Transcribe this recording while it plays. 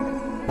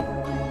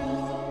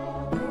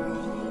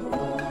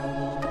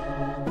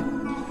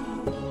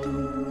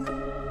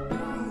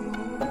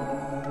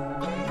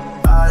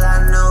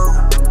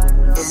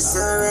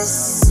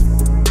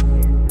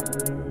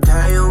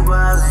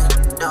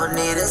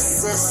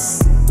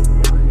ice.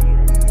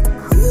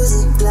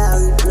 Music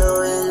loud, we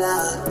blow it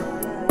loud.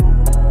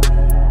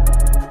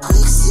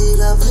 Mix it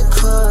up and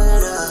pour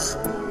it up.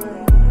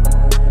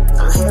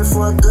 I'm here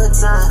for a good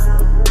time,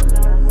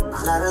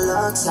 not a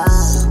long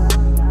time.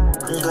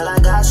 Girl, I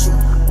got you,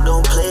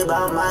 don't play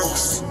by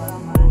mice.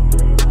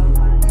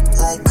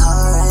 Like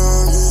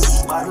currently,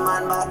 bad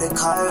man bought the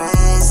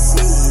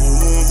currency.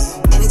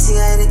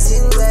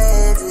 Anything,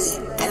 baby.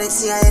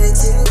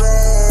 Anything,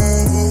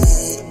 baby.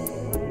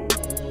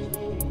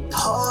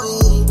 Hold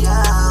me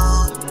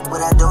down,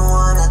 but I don't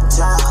wanna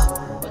drown.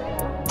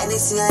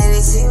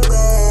 Anything,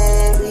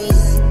 baby.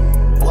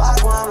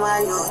 Walk on my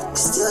youth,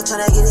 still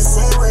tryna get the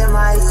same way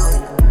my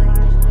youth.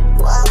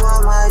 Walk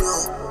on my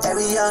youth,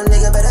 every young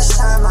nigga better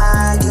shine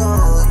my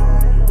youth.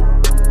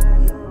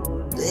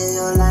 Live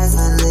your life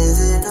and live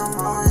in the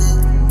morning.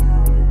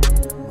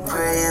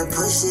 Pray and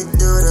push it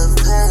through the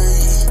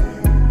pain.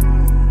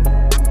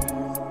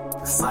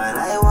 Find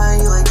I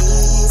want you a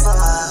diva.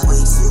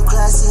 Way too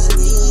classy,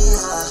 need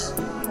her.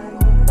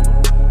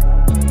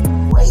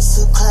 Way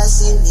too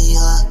classy, need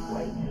her.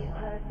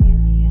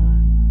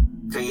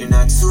 Girl, you're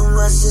not too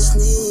much, just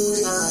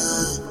need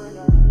her.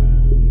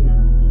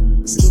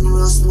 Skin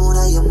real smooth,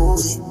 how you move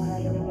it.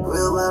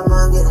 Real bad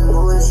man, get a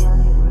moving.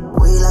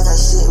 Way like a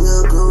shit,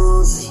 real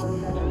groovy.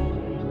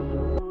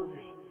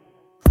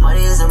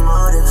 Money is a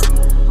motive.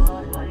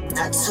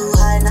 Not too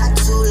high, not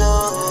too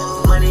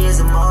low. Money is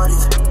a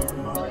motive.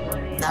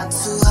 Not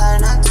too high,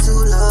 not too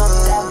low.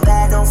 That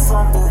bad, don't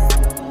fumble.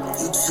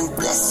 You too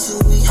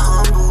blessed to be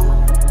humble.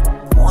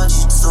 Want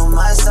you to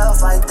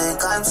myself, I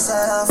think I'm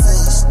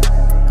selfish.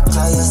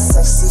 Girl, you're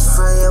sexy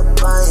for your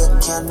body,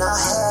 cannot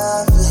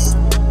have it.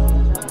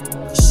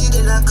 She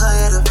did not come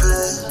here to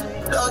play.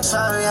 Don't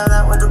try me, I'm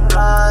not with the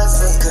blind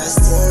face. Girl,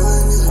 stay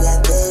with me,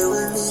 that day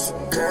with me.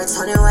 Girl,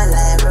 21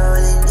 like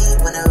rolling deep.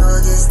 When the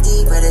road gets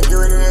deep, better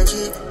do it in a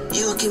Jeep.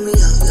 You give me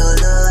up, your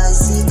love I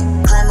seek.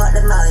 Climb up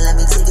the mountain, let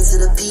me take it to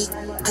the peak.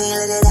 Can't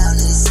let it out,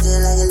 let it feel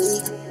like a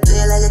leak.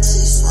 Feel like a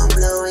cheese, so I'm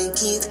blowing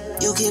keep.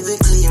 You keep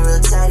it clean,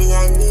 real tidy,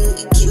 I need.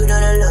 Keep it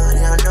on the low,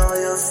 they don't know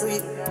you're free.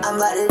 I'm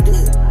about to do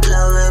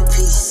love and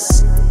peace.